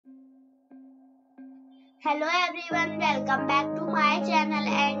Hello everyone, welcome back to my channel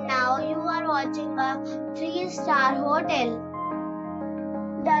and now you are watching a 3-star hotel.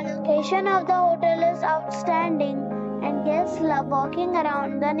 The location of the hotel is outstanding and guests love walking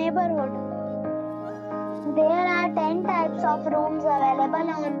around the neighborhood. There are 10 types of rooms available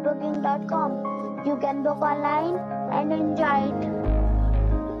on booking.com. You can book online and enjoy it.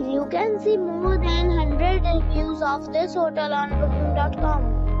 You can see more than 100 reviews of this hotel on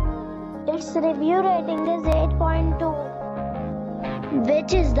booking.com. Its review rating is 8.2,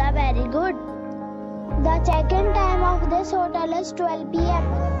 which is very good. The check-in time of this hotel is 12 p.m.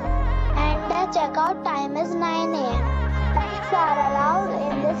 and the check-out time is 9 a.m. Pets are allowed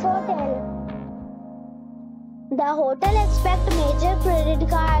in this hotel. The hotel accepts major credit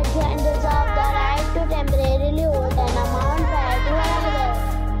cards and reserves the right to temporarily hold an amount prior to arrival.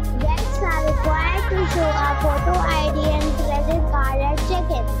 Guests are required to show a photo ID and credit card at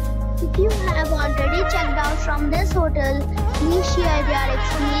check-in. If you have already checked out from this hotel, please share your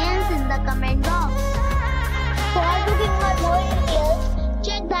experience in the comment box. For booking or more details,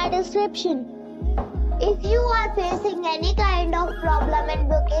 check the description. If you are facing any kind of problem in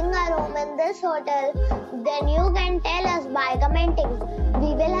booking a room in this hotel, then you can tell us by commenting.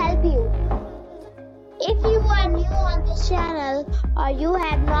 We will help you. If you are new on this channel or you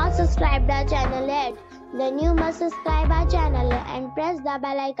have not subscribed our channel yet, then you must subscribe our channel and press the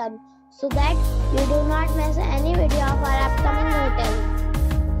bell icon so that you do not miss any video of our upcoming hotel.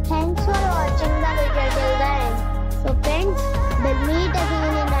 Thanks for watching the video till the end. So friends, we'll meet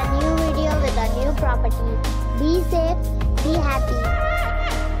again in a new video with a new property. Be safe, be happy.